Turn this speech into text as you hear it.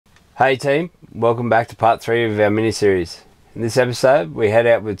Hey team, welcome back to part 3 of our mini-series. In this episode we head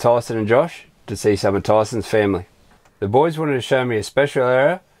out with Tyson and Josh to see some of Tyson's family. The boys wanted to show me a special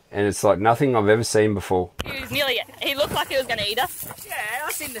area and it's like nothing I've ever seen before. He looked like he was going to eat us. Yeah,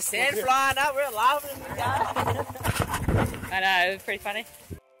 I seen the sand flying up, we're laughing in the garden. I know, it was pretty funny.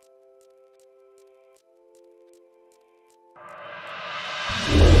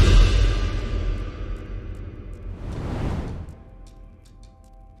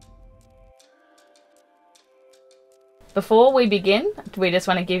 Before we begin, we just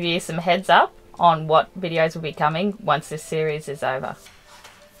want to give you some heads up on what videos will be coming once this series is over.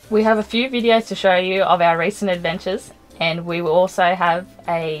 We have a few videos to show you of our recent adventures, and we will also have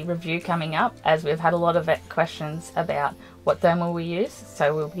a review coming up as we've had a lot of questions about what thermal we use,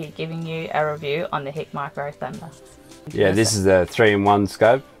 so we'll be giving you a review on the HIC Micro Thunder. Yeah, this is the 3-in-1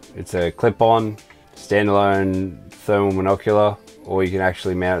 scope. It's a clip-on, standalone thermal monocular, or you can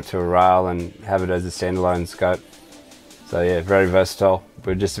actually mount it to a rail and have it as a standalone scope. So yeah, very versatile.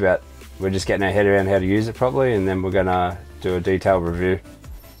 We're just getting our head around how to use it properly, and then we're gonna do a detailed review.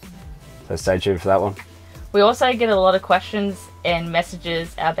 So stay tuned for that one. We also get a lot of questions and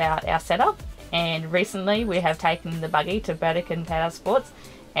messages about our setup, and recently we have taken the buggy to Burdick and Power Sports,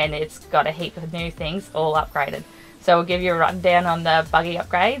 and it's got a heap of new things all upgraded. So we'll give you a rundown on the buggy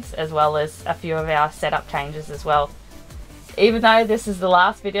upgrades as well as a few of our setup changes as well. Even though this is the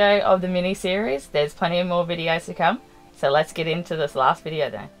last video of the mini series, there's plenty of more videos to come. So let's get into this last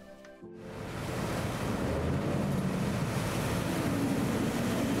video then.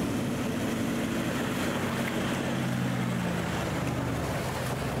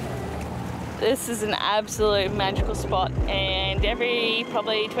 This is an absolute magical spot, and every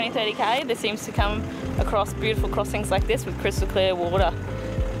probably 20-30k there seems to come across beautiful crossings like this with crystal clear water.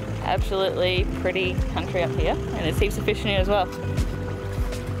 Absolutely pretty country up here, and there's heaps of fish in here as well.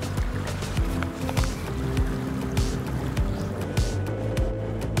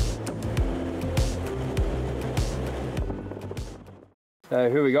 So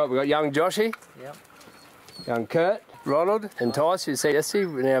who we got? We got young Joshy, Yep. young Kurt, Ronald and Tyson. You see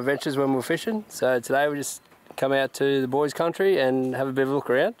yesterday in our adventures when we were fishing. So today we just come out to the boys' country and have a bit of a look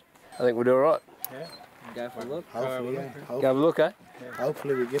around. I think we'll do all right. Yeah, go for a look. Go have a look, eh? Yeah.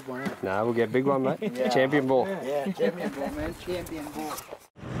 Hopefully we get one out. No, we'll get a big one, mate. Yeah. Champion ball. Yeah, champion ball, man. Champion ball.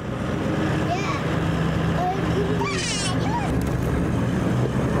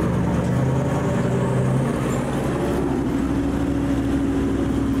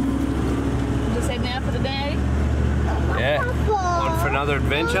 Just heading out for the day. Yeah. On for another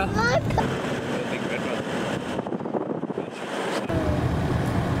adventure.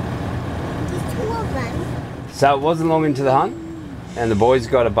 So it wasn't long into the hunt and the boys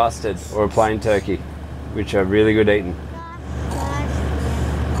got a busted, or a plain turkey, which are really good eating.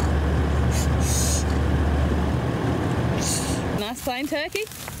 Nice plain turkey.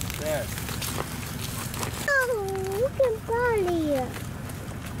 Yeah. Oh, look at Barley.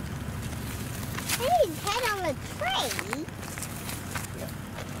 Hey, he's head on a tree.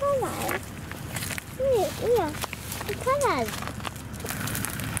 Hello. Yeah. Hello.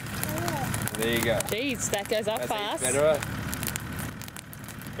 There you go. Jeez, that goes up That's fast. heaps better.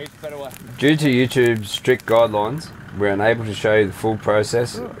 Heaps better way. Due to YouTube's strict guidelines, we're unable to show you the full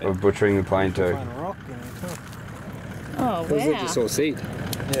process of butchering the plain turkey. Oh, wow. Just all seed.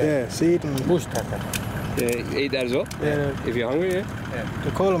 Yeah, seed and bush tucker. Yeah, eat that as well. Yeah, If you're hungry, yeah.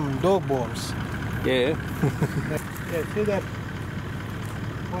 they call them dog boars. Yeah. Yeah, see that?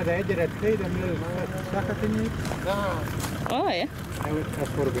 Why the edge of that tree, them little sucker thingy? Oh, yeah. That's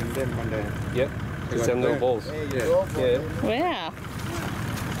for them one day. Yep. Just them little balls. Yeah. Wow.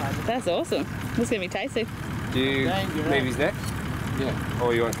 That's awesome. This is going to be tasty. Do you leave his neck? Yeah.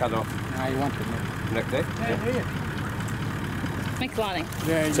 Or you want to cut it off? Nah, you want it, Neck there? yeah. Mixed lining.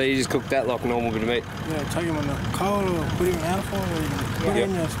 Yeah, So you just cook that like normal bit of meat? yeah, take them on the coal or put him in alpha or you can put it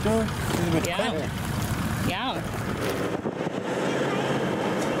in your stove. A little bit Yum. crack. Yum.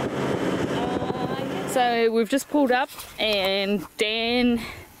 So we've just pulled up, and Dan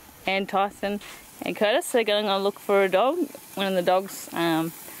and Tyson and Curtis are going to look for a dog. One of the dogs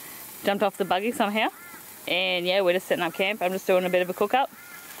jumped off the buggy somehow, and yeah, we're just setting up camp. I'm just doing a bit of a cook up,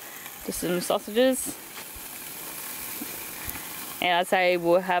 just some sausages, and I'd say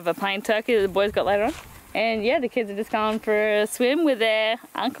we'll have a plain turkey that the boys got later on. And yeah, the kids are just going for a swim with their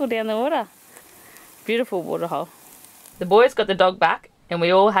uncle down the water. Beautiful waterhole. The boys got the dog back, and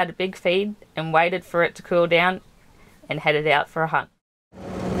we all had a big feed and waited for it to cool down and headed out for a hunt.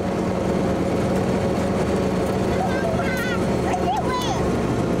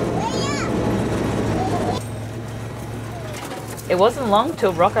 It wasn't long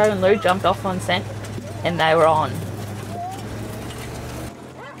till Rocco and Lou jumped off on scent, and they were on.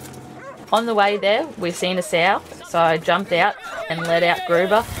 On the way there, we seen a sow, so I jumped out and let out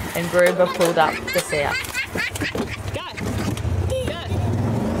Gruber, and Gruber pulled up the sow. Go! Go!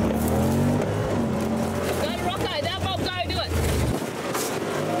 Go to Rocco, that Bob, go, do it!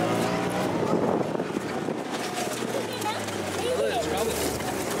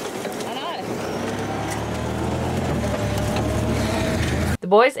 I know. The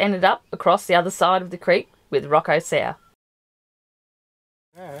boys ended up across the other side of the creek with Rocco's sow.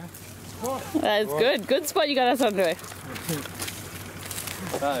 Yeah. That's good. Good spot you got us onto.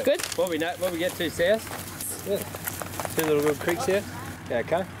 So, Good. What we get two souths? Yeah. Two little good creeks here. Yeah,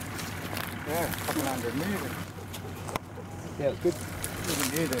 okay. Yeah, a couple hundred metres. Yeah, it's good. You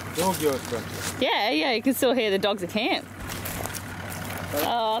can hear the dog yours from. Yeah, you can still hear the dogs at camp.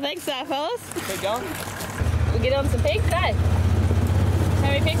 Oh, thanks, fellas. Keep going. We get on some pigs, eh? How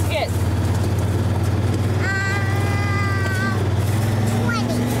many pigs you get? 20.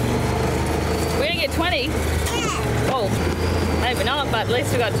 We're gonna get 20. Yeah. Oh, maybe not, but at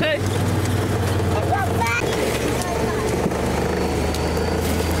least we got 2.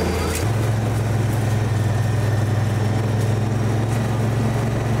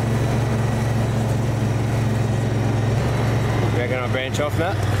 You reckon I'll branch off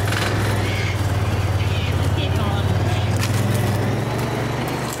now? Keep on.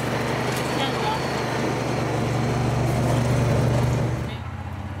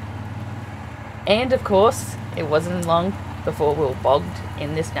 And of course, it wasn't long before we were bogged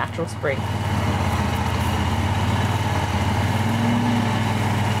in this natural spring.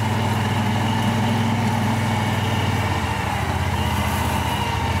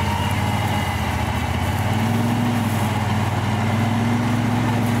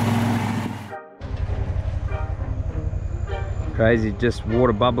 Crazy, just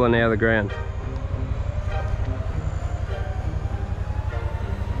water bubbling out of the ground.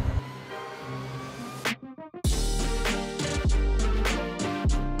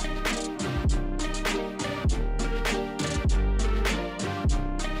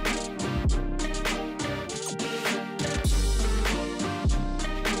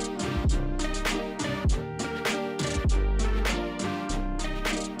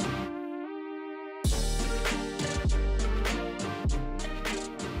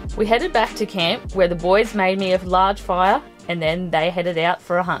 We headed back to camp where the boys made me a large fire and then they headed out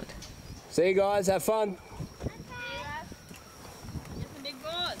for a hunt. See you guys, have fun. Get some big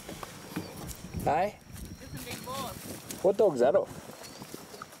boars. Hey? Get some big boars. What dog's that off?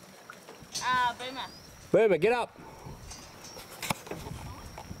 Boomer. Boomer, get up.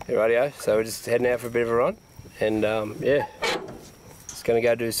 Hey, rightio, so we're just heading out for a bit of a run and yeah, just gonna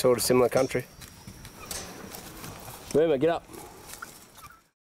go do sort of similar country. Boomer, get up.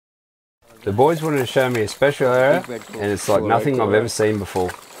 The boys wanted to show me a special area, and it's like nothing I've ever seen before.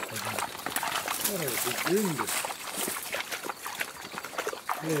 Which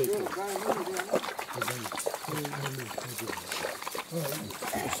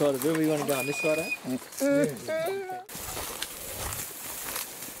side of the river you want to go on this side, eh?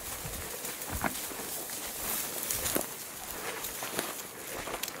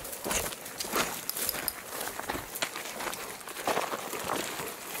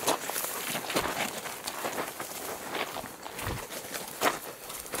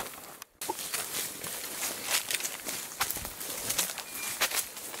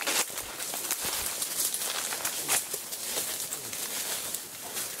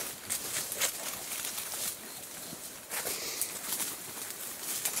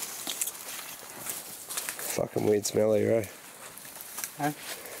 Fucking weird smell here, eh? Huh?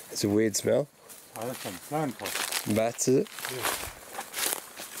 It's a weird smell. Oh, that's some phone pot. Bats, is it? Yeah.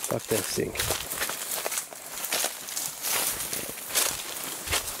 Fuck that stink.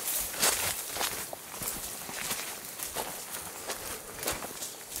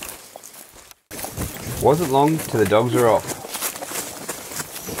 Wasn't long till the dogs were off.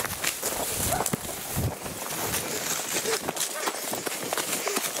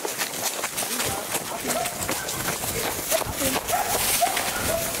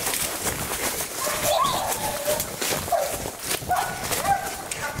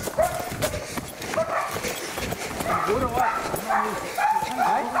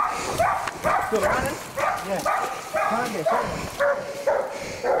 Still running? Yeah. Come on, show me.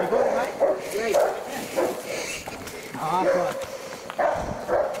 You got it, mate? Great. Oh,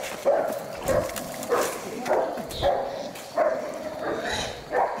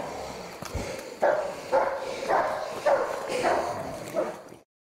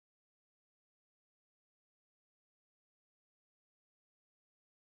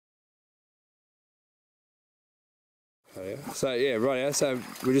 Oh, yeah. So yeah, right. So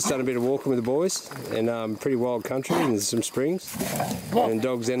we just done a bit of walking with the boys in pretty wild country, and there's some springs, and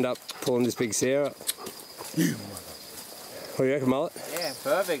dogs end up pulling this big sow up. What do you reckon, Mullet? Yeah,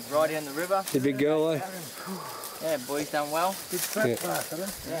 perfect. Right down the river. You big girl, though. Yeah, boy's done well.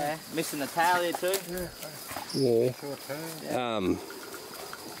 Yeah, missing the tail there too. Yeah.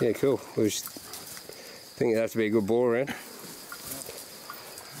 Yeah, cool. We just think it'd have to be a good boar around.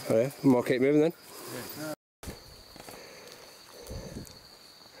 Oh, yeah. We might keep moving then.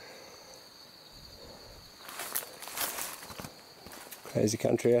 Crazy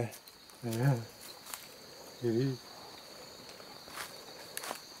country, eh? Yeah, it is.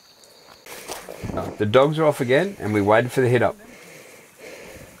 The dogs are off again, and we waited for the hit up.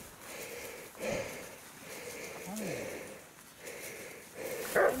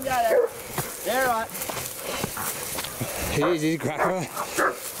 Yeah, right. Easy, cracker.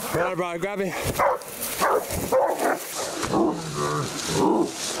 Right, bro, grab him.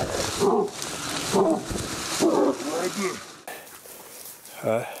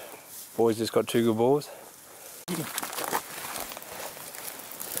 Boys just got 2 good boars.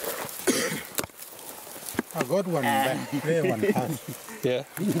 I got one back there one time. Yeah.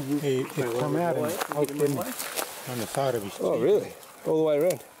 It come out and hooked in on the side of his Oh, teeth. really? All the way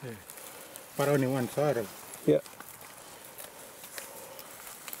around? Yeah. But only one side of it. Yeah.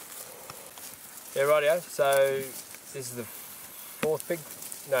 Yeah, rightio. So this is the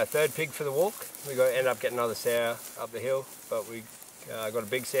 3rd pig for the walk. We end up getting another sow up the hill, but we got a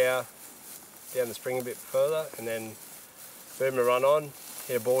big sow down the spring a bit further, and then boomer run on,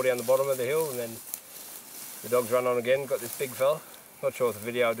 hit a boar down the bottom of the hill, and then the dogs run on again. Got this big fella. Not sure if the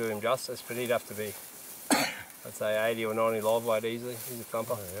video will do him justice, but he'd have to be, I'd say 80 or 90 live weight easily. He's a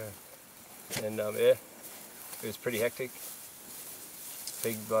thumper. Oh, yeah. And yeah, it was pretty hectic.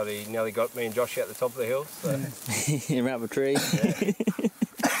 Big bloody nearly got me and Josh out the top of the hill. So. You ran up a tree. Yeah.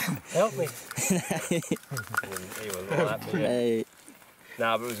 Help me. He wasn't like that, but yeah. Hey.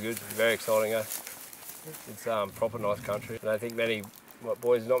 Nah, but it was good. Very exciting, eh? It's proper nice country. I don't think not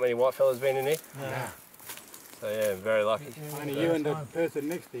many white fellas been in here. Yeah. So yeah, very lucky. Only you and the person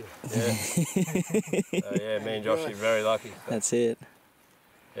next to you. Yeah. So yeah, me and Josh are very lucky. So, That's it.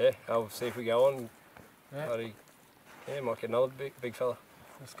 yeah, I'll see if we go on. Yeah. Bloody, yeah, might get another big fella.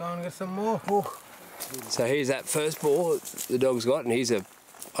 Let's go and get some more. So here's that first boar the dog's got, and I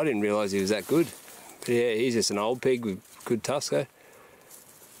didn't realise he was that good. But yeah, he's just an old pig with good tusks, eh?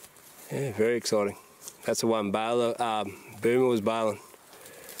 Yeah, very exciting. That's the one Boomer was bailing.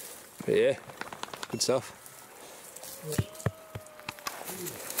 But yeah, good stuff.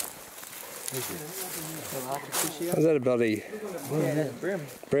 How's that a bloody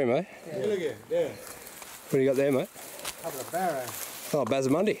brim, eh? Yeah, look at it, there. What do you got there, mate? Couple of barrows. Oh,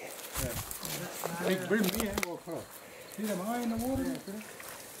 Basamundi. Big brim here, go across. See them high in the water? That's a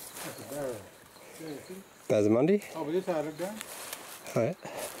barrow. Yeah, see? Basamundi? Over this side, look down. Oh, yeah.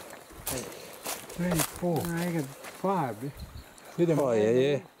 3, 4. I got 5. See them Oh, high yeah, in the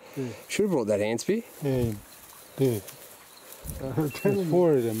yeah. water? Should have brought that Hansby. Yeah, good. There's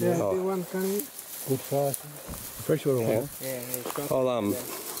 4 of them. Yeah, Oh. one coming. Good size. Freshwater one. Yeah, I'll,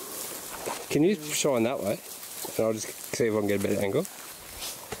 can you shine that way? And I'll just see if I can get a better angle.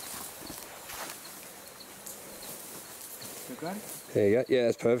 There you go. Yeah,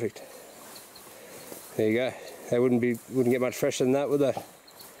 that's perfect. There you go. They wouldn't get much fresher than that, would they?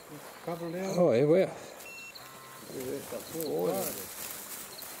 Couple there. Oh yeah, wow.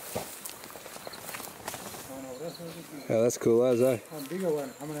 Oh, that's cool, as eh? One bigger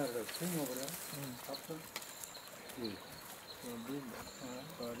one coming out of the thing over there.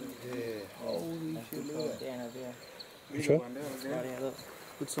 Yeah. Holy shit, look at that. down over there. Which Bigger one? one there. Right, yeah, look.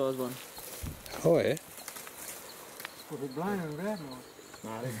 Good size one. Oh yeah. Was it blind and red?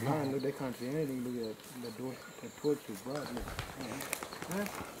 Nah, they're blind. Look, they can't see anything. Look at the door. The torch is bright. Huh?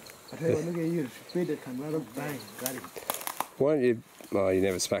 I tell you what, look at you. The speed that come right up, bang, got it. Why don't you? Oh, you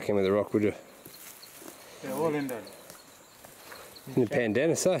never smack him with a rock, would you? They're all in that. In the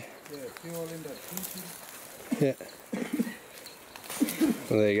pandana, so. Yeah, they're all in that. Yeah.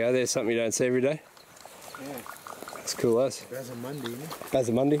 Well, there you go. There's something you don't see every day. Yeah. That's cool, as. That's a Monday, you know?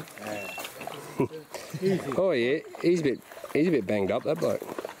 Basamundi. Easy. Oh yeah, he's a bit banged up, that bloke.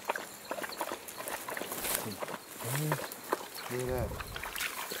 Look at that.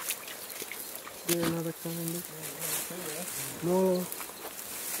 There another coming. No.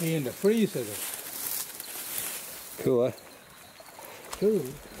 He in the freezer. Cool, eh? Too.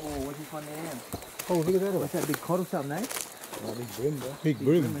 Oh, what did you find there? Oh, look at that one. What's that, big cod or something, eh? Oh, big brim, bro. Big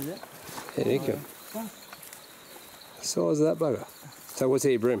brim. Is it? Yeah, there you go. The size of that bugger. So what's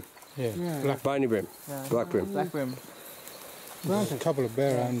here, brim? Yeah. Yeah. Black. Bony brim. Yeah. Black brim. Black brim. There's a couple of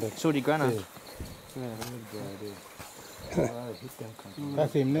bear under. Sooty Grana. Yeah,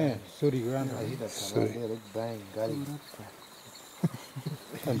 that's him there, Sooty Grana. Bang, got him.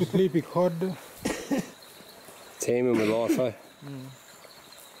 And Sleepy Cod. Teaming with life, eh?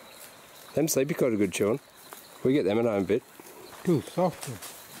 Them sleepy cod are good chewing. We get them at home a bit. Too soft.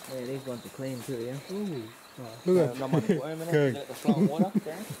 Yeah, these ones are clean too, yeah. Look at Not much worm in it. Let the flowing water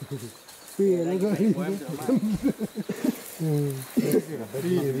down. yeah, look at him. Worms in it, I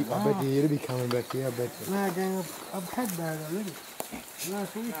bet you'll be coming back here, I bet you. Nah, gang, I've had that already.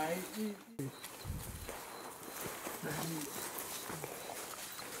 Last week.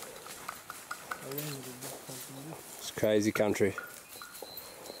 It's crazy country.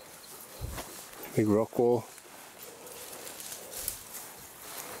 Big rock wall.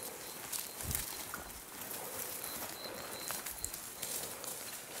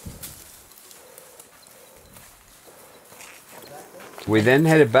 We then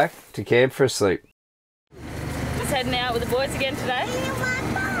headed back to camp for a sleep. Just heading out with the boys again today.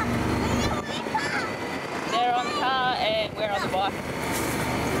 They're on the car and we're on the bike.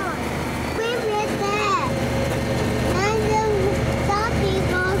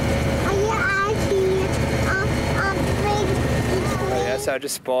 Oh yeah, so I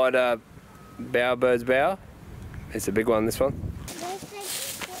just spied a bowerbird's bower. It's a big one, this one.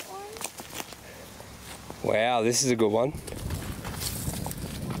 Wow, this is a good one.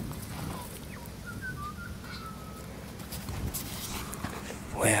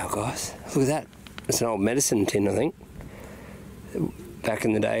 Wow, guys, look at that. It's an old medicine tin, I think. Back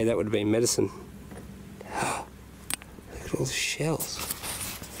in the day, that would have been medicine. Look at all the shells.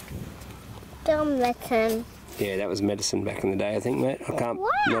 Don't listen. Yeah, that was medicine back in the day, I think, mate. I can't,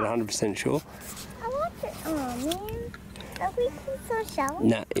 not 100% sure. I want it. Oh, man. Are we so shallow?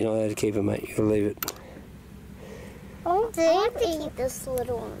 Nah, you're not allowed to keep it, mate. You'll leave it. I want to keep this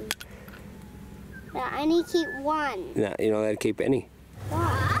little one. But I need to keep one. Nah, you're not allowed to keep any.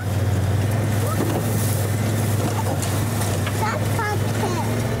 Why? That's pumpkin.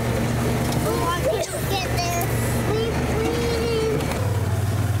 We want to get there. We're bleeding.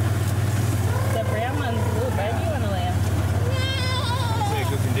 The brown one's a little baby one, Alea. It's in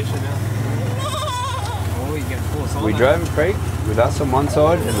good condition now. Oh, you get force on We drove a creek with us on one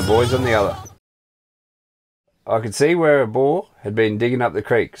side and the boys on the other. I could see where a boar had been digging up the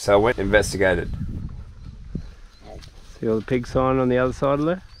creek, so I went and investigated. See all the pig sign on the other side of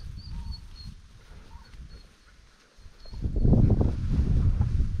there?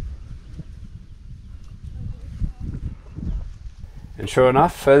 And sure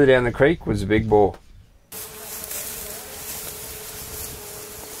enough, further down the creek was a big boar.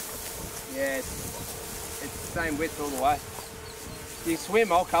 Yeah, it's the same width all the way. You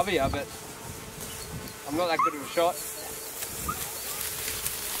swim, I'll cover you, but I'm not that good of a shot.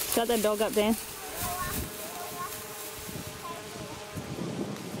 Shut that dog up, Dan.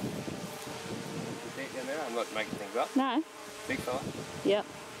 Deep down there, I'm not making things up. No. Big fella. Yep.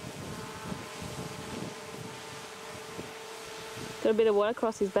 Got a bit of water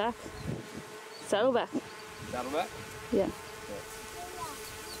across his back. Saddleback. Saddleback? Yeah.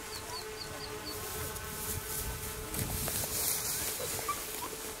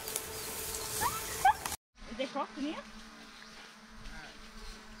 Is there Croc in here?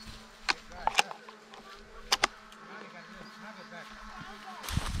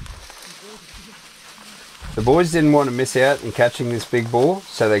 The boys didn't want to miss out in catching this big boar,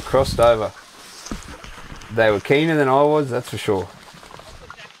 so they crossed over. They were keener than I was, that's for sure.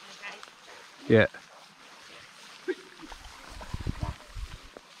 Yeah.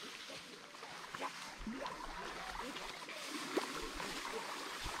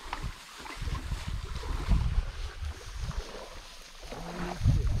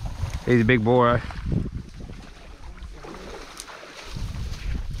 He's a big boar, eh?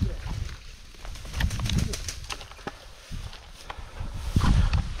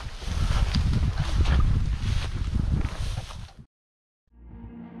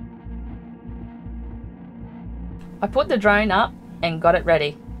 I put the drone up and got it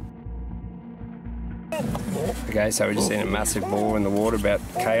ready. Okay, so we've just seen a massive boar in the water about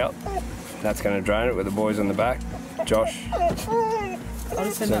K up. That's going to drone it with the boys on the back. Josh is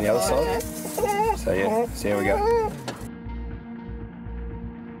on the other side. So yeah, see how we go.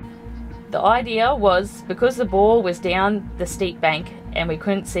 The idea was, because the boar was down the steep bank and we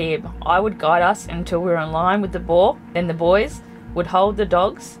couldn't see him, I would guide us until we were in line with the boar. Then the boys would hold the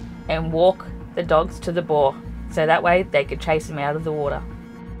dogs and walk the dogs to the boar, so that way they could chase him out of the water.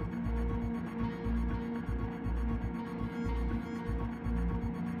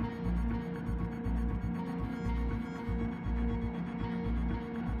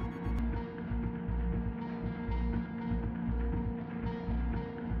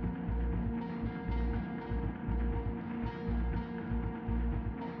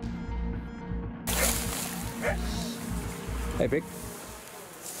 Hey, pig.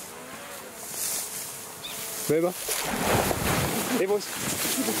 Boomer. Hey, boys.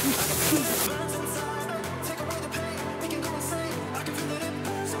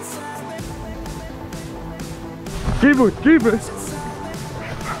 Keep it, keep it.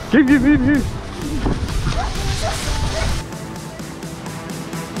 Keep.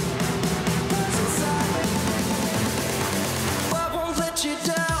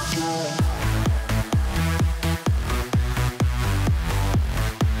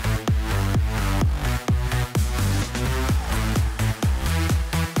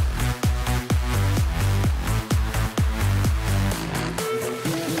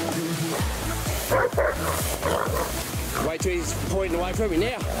 Wait till he's pointing away from me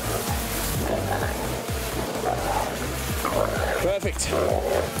now. Perfect.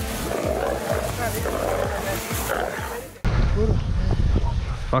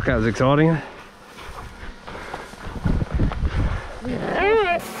 Fuck, that was exciting.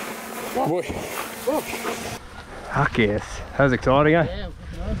 Boy. Fuck yes. That was exciting, eh?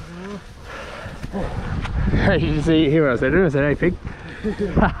 Hey, did you see, hear what I said to him? I said, hey, pig.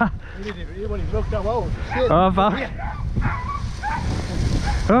 Oh, fuck.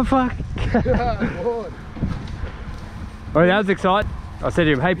 Oh, fuck. Oh, that was exciting. I said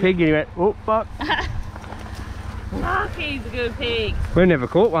to him, hey, pig, and he went, oh, fuck. Fuck, he's a good pig. We've never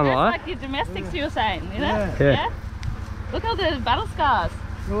caught one That's like like your domestics you were saying, you know? Yeah. Look at the battle scars.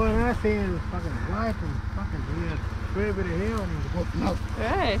 So when I see it, it's fucking white and fucking weird. Straight bit of hair on his book now.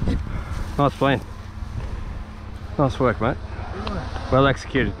 Right. Nice plan. Nice work, mate. Well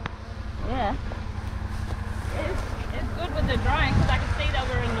executed. Yeah. It's good with the drone because I can see that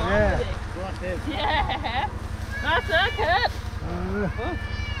we're in line with it. Right there. Yeah. Nice work, Kurt.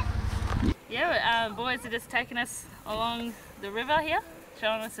 Yeah, boys are just taking us along the river here,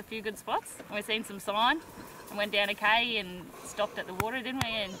 showing us a few good spots. And we've seen some sign and went down a K and stopped at the water, didn't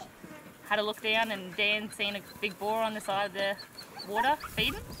we? And had a look down, and Dan seen a big boar on the side of the water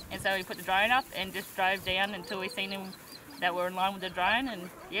feeding. And so we put the drone up and just drove down until we seen him that were in line with the drone, and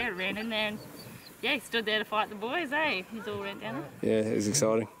yeah, ran in there and yeah, he stood there to fight the boys, eh? He's all went down there. Yeah, it was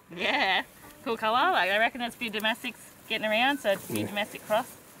exciting. Yeah, cool colour. Like, I reckon there's a few domestics getting around, so it's a few domestic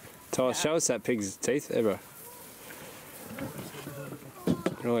cross. Ty, show us that pig's teeth there, bro.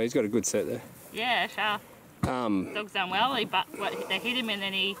 Oh, he's got a good set there. Yeah, sharp. Dog's done well. They hit him and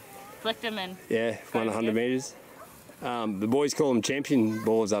then he flicked him and... Yeah, won 100 metres. The boys call them champion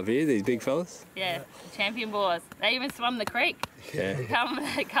boars up here, these big fellas. Yeah, champion boars. They even swum the creek. Yeah.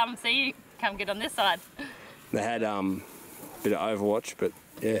 Come see, come get on this side. They had a bit of overwatch, but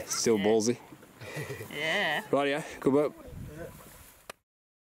yeah, still ballsy. Yeah. Rightio, good work.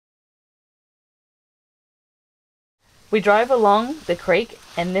 We drove along the creek,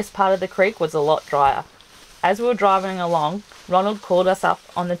 and this part of the creek was a lot drier. As we were driving along, Ronald called us up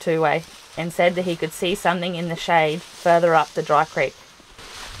on the two-way and said that he could see something in the shade further up the dry creek.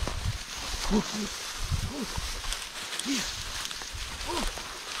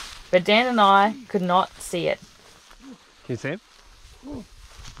 But Dan and I could not see it. Can you see him?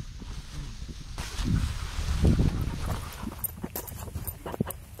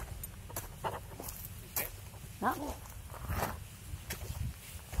 No.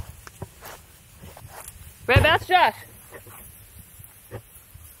 Whereabouts, Josh?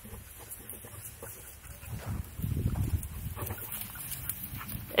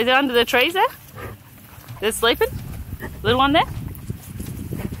 Is it under the trees there? They're sleeping? Little one there?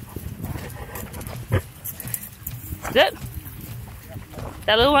 Is it?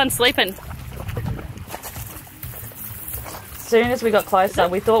 That little one's sleeping. As soon as we got closer,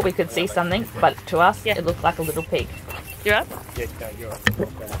 we thought we could see something, but to us, it looked like a little pig. You up? Yeah, you're right.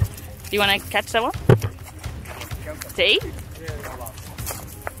 Do you want to catch that one? To eat?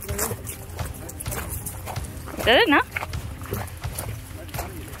 Is that it now?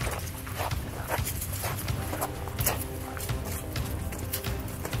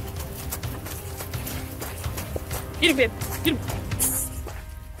 Get him, babe. Get him.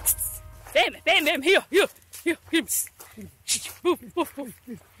 Bam, bam, bam. Here, here, here. Get him. Move, move, move.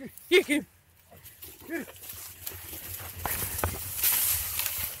 Here, get him.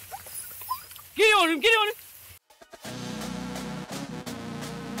 Get on him, get on him.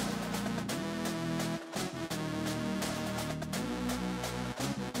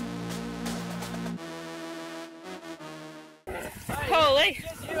 Holy.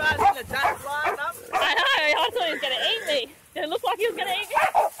 You had the duck flying up. I know, I thought he was going to eat me. Did it look like he was going to eat me?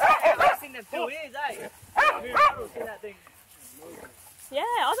 I've seen them 2 years, eh? Seen that thing. Yeah,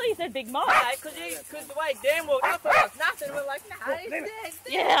 I thought you said Big Mike. Because the way Dan walked up, it was nothing. We're like, no, he's dead.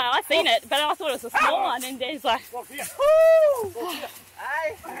 Yeah, I seen it, but I thought it was a small one, and Dan's like, Woo!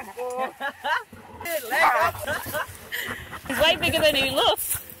 Hey! Leg up. he's way bigger than he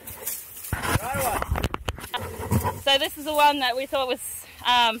looks. So this is the one that we thought was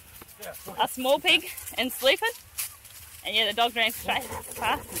a small pig and sleeping. And yeah, the dog ran straight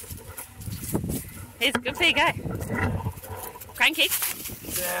past. He's a good pig, eh? Cranky.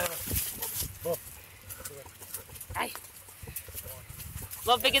 Yeah. Hey. A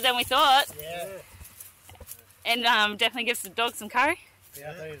lot bigger than we thought. Yeah. And definitely gives the dog some curry.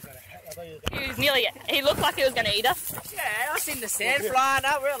 Yeah, I thought he was going to. He was nearly, he looked like he was going to eat us. Yeah, I seen the sand flying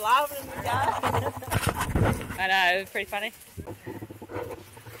up. We're laughing in the yard. I know, it was pretty funny.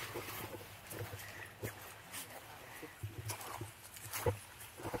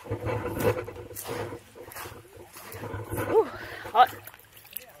 Ooh, hot.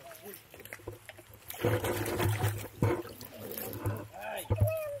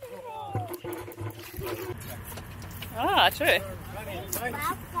 Ah, true.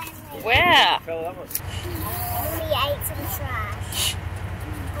 Where? We ate some trash.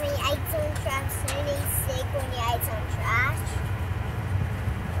 We ate some trash. Sooney's sick when you ate some trash.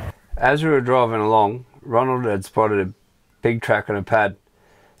 As we were driving along, Ronald had spotted a pig track on a pad,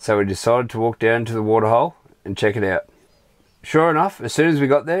 so we decided to walk down to the waterhole and check it out. Sure enough, as soon as we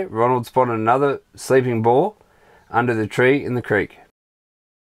got there, Ronald spotted another sleeping boar under the tree in the creek.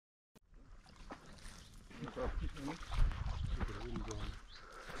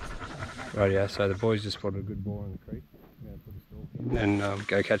 Rightio, so the boys just spotted a good boar in the creek. We're going to put a stalk in and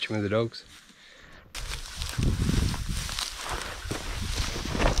go catch him with the dogs.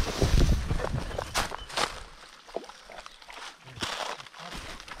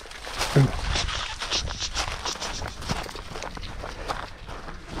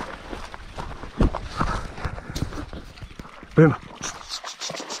 Boom.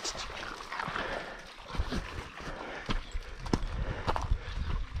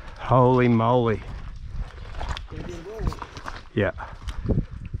 Holy moly. Yeah.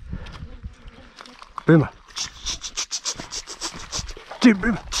 Boomer. Dude,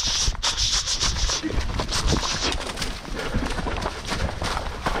 boomer.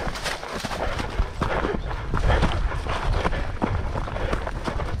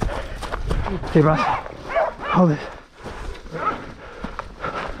 Hey, bro. Hold it.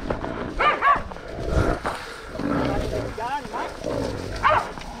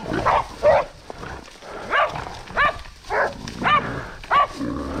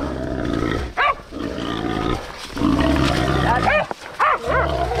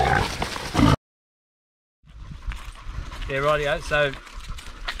 Yeah, rightio. So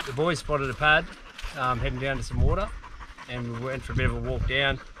the boys spotted a pad heading down to some water, and we went for a bit of a walk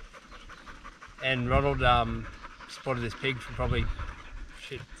down. And Ronald spotted this pig from probably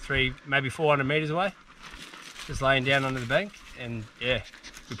 300, maybe 400 metres away, just laying down under the bank. And yeah,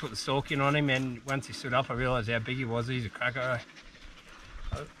 we put the stalk in on him, and once he stood up, I realised how big he was. He's a cracker.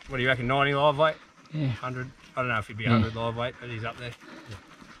 What do you reckon? 90 live weight? Yeah. 100. I don't know if he'd be 100 live weight, but he's up there.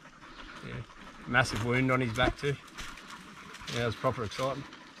 Yeah. Massive wound on his back too. Yeah, it was proper exciting.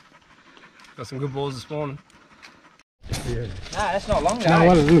 Got some good balls this morning. No, that's not long, No, guys.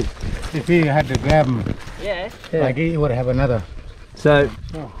 what look, if he had to grab him, Yeah. like he would have another. So,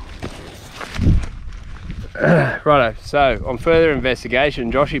 righto, so on further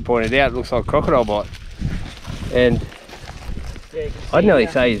investigation, Joshy pointed out it looks like crocodile bite. And Yeah, I'd nearly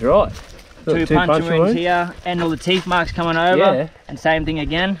say he's right. two puncture wounds here, and all the teeth marks coming over. Yeah. And same thing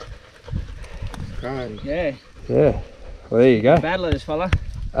again. God. Yeah. Yeah, well there you go. Battle this fella.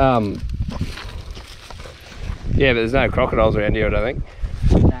 Yeah, but there's no crocodiles around here, I don't think.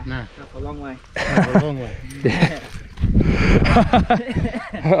 Nah, No. not for a long way. That's a long way.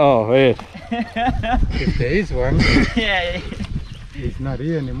 Oh, yeah. If there is one, Yeah. he's not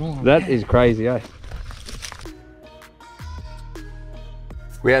here anymore. That is crazy, eh?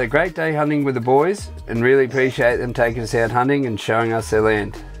 We had a great day hunting with the boys and really appreciate them taking us out hunting and showing us their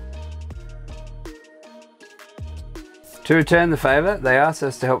land. To return the favour, they asked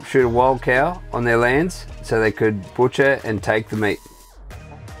us to help shoot a wild cow on their lands so they could butcher and take the meat.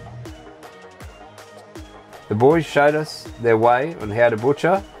 The boys showed us their way on how to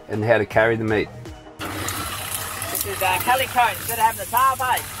butcher and how to carry the meat. This is calico instead of having a tarp,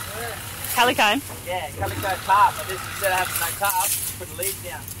 eh? Calico. Yeah, calico tarp. But this instead of having no tarp, put the leaves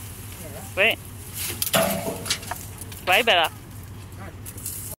down. Sweet. Way better.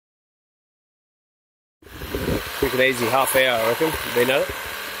 Quick and easy half hour, I reckon. Been at it.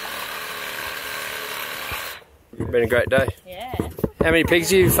 Been a great day. Yeah. How many pigs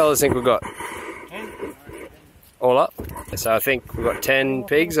do you fellas think we've got? All up? So I think we've got 10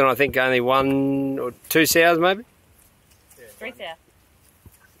 pigs and I think only 1 or 2 sows maybe? 3 sows.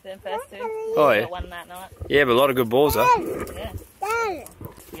 Then first 2. Oh yeah. Got 1 that night. Yeah, but a lot of good boars though. Yeah.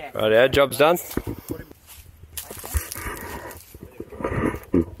 Right, our job's done.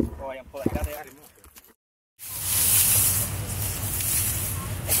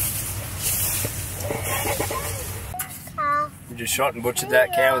 We just shot and butchered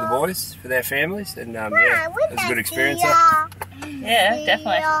that cow with the boys for their families, and yeah, it was a good experience. Yeah,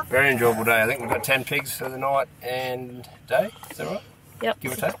 definitely. Very enjoyable day. I think we've got 10 pigs for the night and day. Is that right? Yep.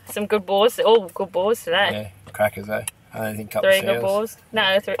 Give or take. Some good boars. All good boars today. Yeah, crackers though. I don't think a couple 3 of good sows. boars.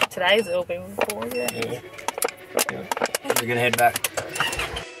 No, today's all been boars. Yeah. Yeah. We're gonna head back.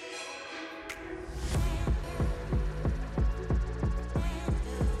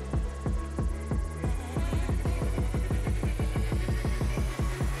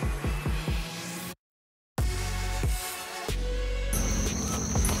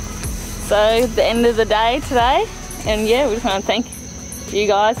 So the end of the day today, and yeah, we just want to thank you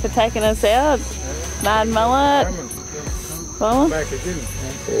guys for taking us out. Mad Mullet. Well,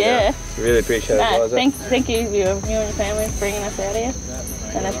 yeah. Really appreciate it, guys. Thank you, you and your family, for bringing us out here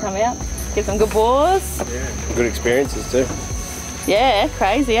and us come out. Get some good boars. Good experiences too. Yeah,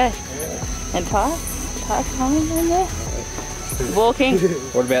 crazy, eh? And Ty coming in there. Walking.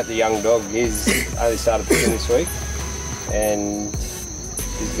 What about the young dog? He's only started picking this week and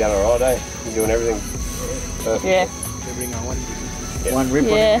he's going alright, eh? He's doing everything perfect. Yeah. One rip on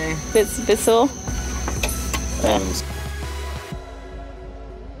Yeah, bit sore.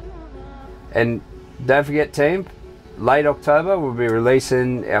 And don't forget, team, late October we'll be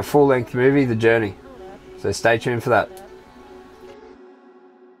releasing our full-length movie, The Journey. So stay tuned for that.